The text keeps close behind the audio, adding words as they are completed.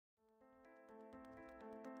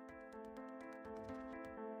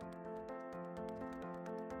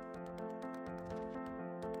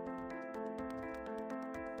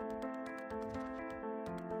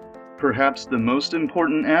Perhaps the most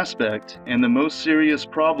important aspect and the most serious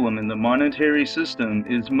problem in the monetary system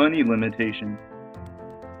is money limitation.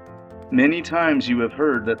 Many times you have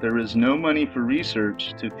heard that there is no money for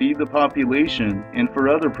research to feed the population and for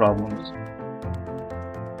other problems.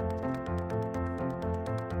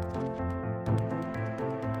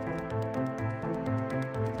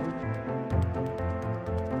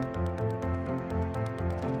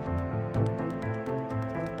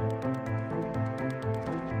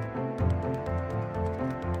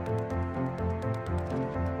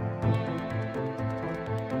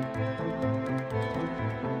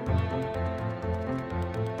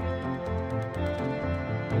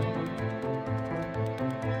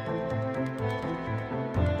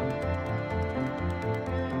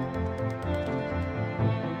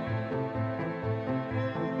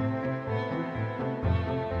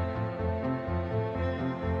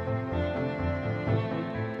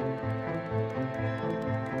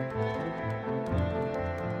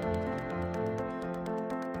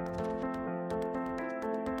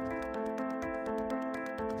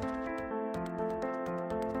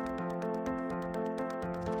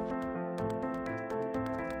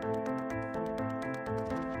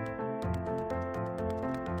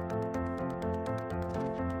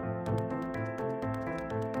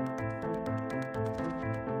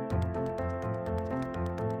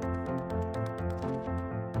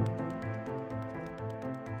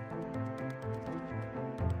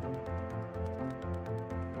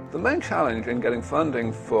 The main challenge in getting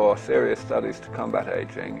funding for serious studies to combat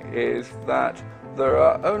aging is that there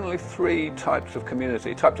are only three types of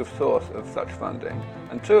community, types of source of such funding,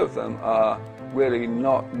 and two of them are really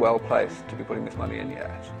not well placed to be putting this money in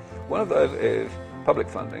yet. One of those is public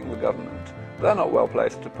funding, the government. They're not well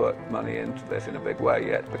placed to put money into this in a big way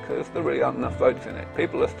yet because there really aren't enough votes in it.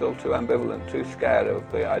 People are still too ambivalent, too scared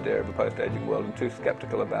of the idea of a post-aging world and too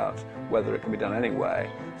skeptical about whether it can be done anyway.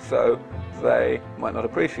 So they might not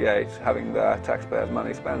appreciate having their taxpayers'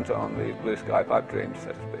 money spent on these blue sky pipe dreams,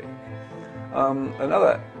 so to speak.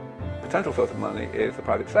 Another potential source of money is the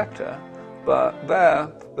private sector, but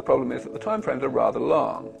there the problem is that the timeframes are rather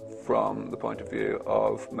long from the point of view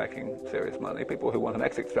of making serious money. People who want an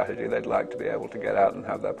exit strategy, they'd like to be able to get out and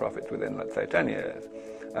have their profits within, let's say, 10 years.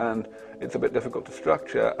 And it's a bit difficult to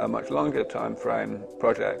structure a much longer time frame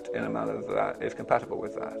project in a manner that is compatible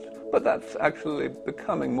with that. But that's actually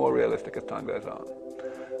becoming more realistic as time goes on.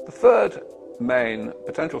 The third main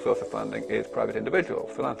potential source of funding is private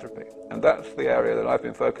individuals, philanthropy. And that's the area that I've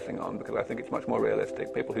been focusing on because I think it's much more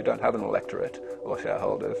realistic. People who don't have an electorate or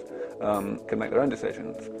shareholders can make their own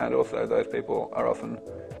decisions. And also those people are often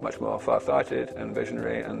much more far-sighted and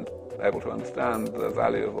visionary and able to understand the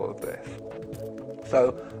value of all of this.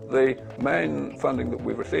 So the main funding that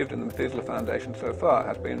we've received in the Methuselah Foundation so far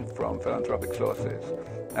has been from philanthropic sources.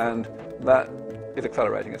 And that is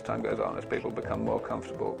accelerating as time goes on, as people become more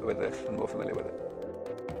comfortable with this and more familiar with it.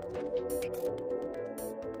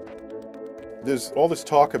 There's all this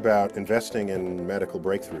talk about investing in medical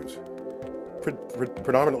breakthroughs,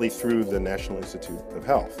 predominantly through the National Institute of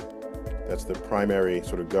Health. That's the primary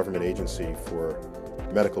sort of government agency for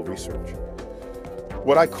medical research.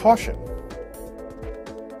 What I caution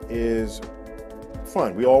is,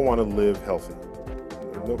 fine, we all want to live healthy.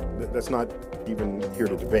 No, that's not even here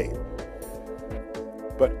to debate.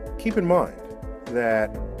 But keep in mind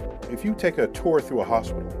that if you take a tour through a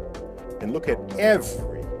hospital and look at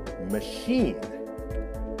every machine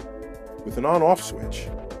with an on-off switch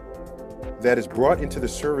that is brought into the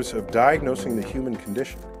service of diagnosing the human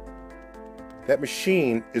condition, that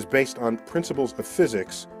machine is based on principles of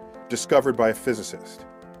physics discovered by a physicist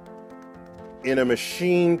in a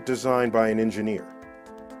machine designed by an engineer.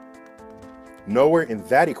 Nowhere in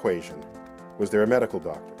that equation was there a medical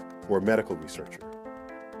doctor or a medical researcher.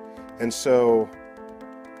 And so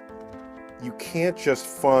you can't just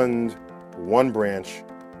fund one branch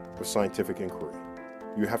of scientific inquiry.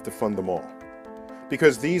 You have to fund them all.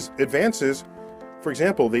 Because these advances, for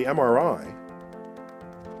example, the MRI,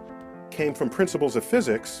 came from principles of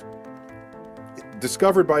physics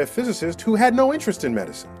discovered by a physicist who had no interest in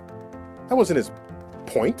medicine. That wasn't his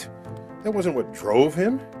point. That wasn't what drove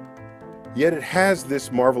him. Yet it has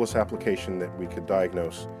this marvelous application that we could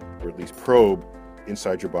diagnose, or at least probe,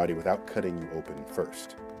 inside your body without cutting you open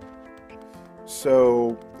first.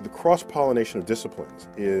 So the cross-pollination of disciplines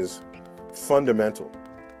is fundamental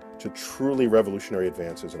to truly revolutionary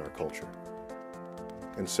advances in our culture.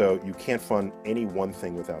 And so you can't fund any one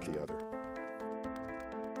thing without the other.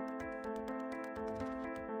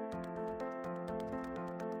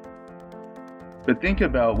 But think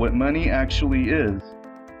about what money actually is.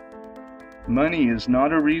 Money is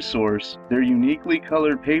not a resource, they're uniquely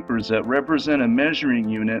colored papers that represent a measuring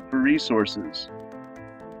unit for resources.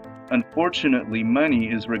 Unfortunately, money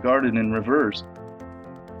is regarded in reverse.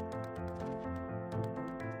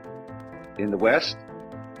 In the West,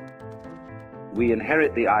 we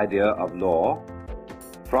inherit the idea of law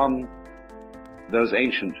from those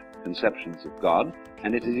ancient conceptions of God,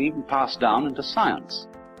 and it is even passed down into science,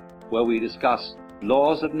 where we discuss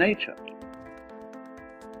laws of nature.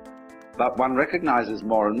 But one recognizes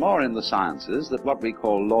more and more in the sciences that what we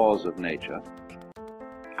call laws of nature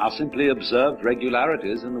are simply observed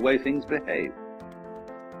regularities in the way things behave.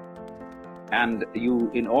 And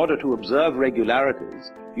you, in order to observe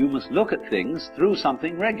regularities, you must look at things through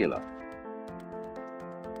something regular.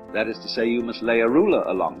 That is to say, you must lay a ruler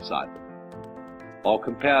alongside them, or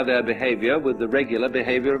compare their behavior with the regular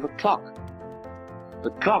behavior of a clock.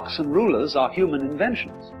 But clocks and rulers are human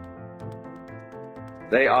inventions.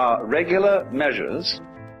 They are regular measures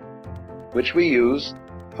which we use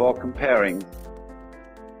for comparing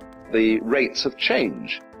the rates of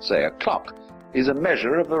change. Say, a clock is a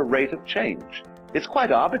measure of the rate of change. It's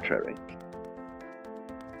quite arbitrary.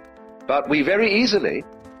 But we very easily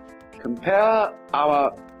compare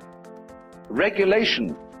our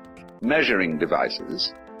regulation measuring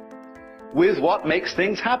devices with what makes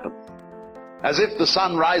things happen, as if the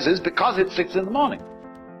sun rises because it's 6 in the morning.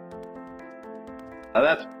 Now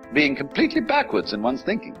that's being completely backwards in one's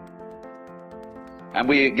thinking. And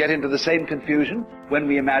we get into the same confusion when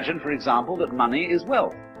we imagine, for example, that money is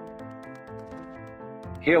wealth.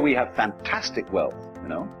 Here we have fantastic wealth, you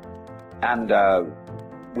know, and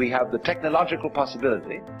we have the technological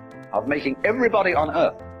possibility of making everybody on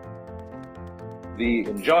earth the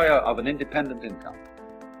enjoyer of an independent income.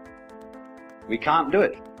 We can't do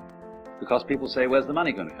it because people say, where's the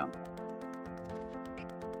money going to come from?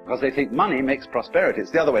 Because they think money makes prosperity.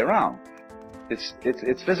 It's the other way around.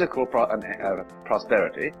 It's physical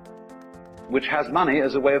prosperity, which has money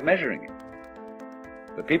as a way of measuring it.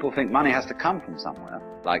 But people think money has to come from somewhere,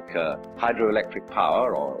 like hydroelectric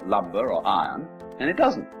power or lumber or iron, and it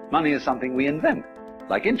doesn't. Money is something we invent,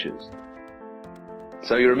 like inches.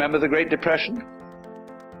 So you remember the Great Depression?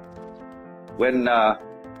 When there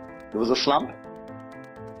was a slump?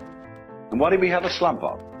 And what did we have a slump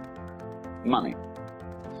of? Money.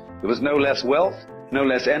 There was no less wealth, no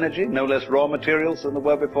less energy, no less raw materials than there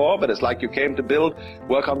were before, but it's like you came to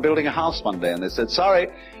work on building a house one day, and they said, sorry,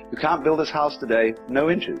 you can't build this house today,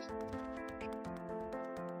 no inches.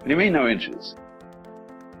 What do you mean, no inches?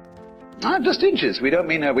 Just inches. We don't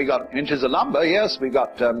mean we got inches of lumber, yes, we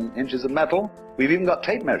got inches of metal, we've even got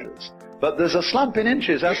tape measures. But there's a slump in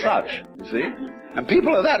inches as such, you see? And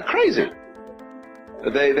people are that crazy.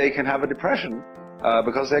 They can have a depression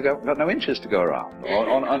because they've got no inches to go around,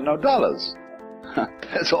 or no dollars.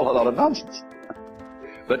 It's all a lot of nonsense.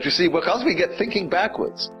 But you see, because we get thinking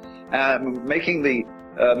backwards, making the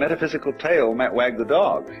metaphysical tail wag the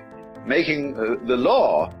dog, making the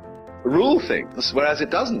law rule things, whereas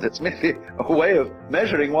it doesn't. It's merely a way of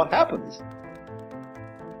measuring what happens.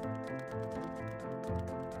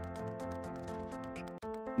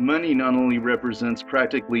 Money not only represents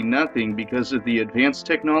practically nothing because of the advanced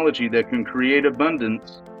technology that can create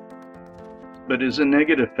abundance, but is a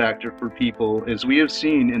negative factor for people, as we have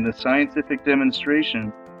seen in the scientific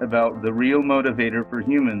demonstration about the real motivator for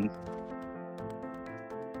humans.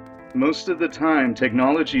 Most of the time,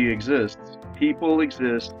 technology exists, people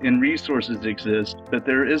exist, and resources exist, but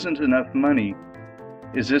there isn't enough money.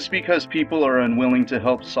 Is this because people are unwilling to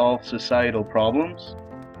help solve societal problems?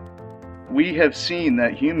 We have seen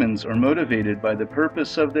that humans are motivated by the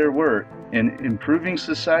purpose of their work, and improving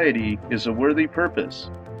society is a worthy purpose.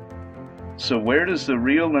 So where does the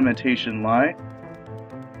real limitation lie?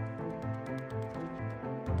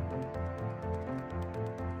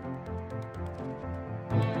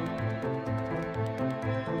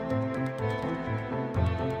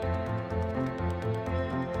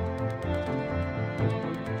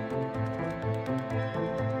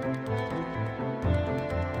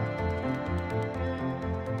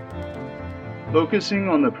 Focusing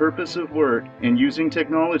on the purpose of work and using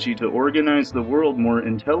technology to organize the world more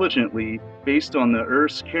intelligently based on the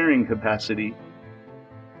Earth's carrying capacity.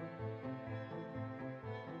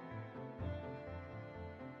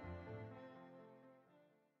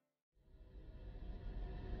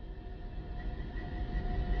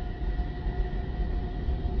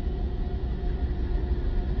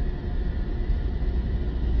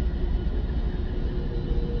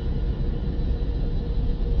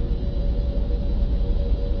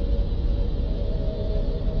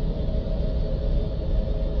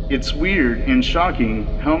 It's weird and shocking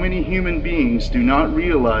how many human beings do not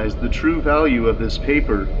realize the true value of this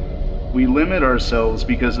paper. We limit ourselves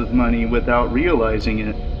because of money without realizing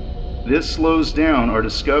it. This slows down our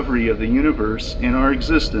discovery of the universe and our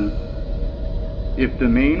existence. If the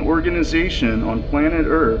main organization on planet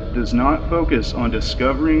Earth does not focus on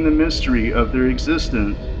discovering the mystery of their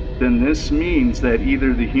existence, then this means that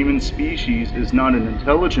either the human species is not an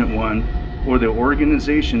intelligent one, or the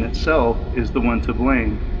organization itself is the one to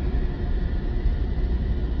blame.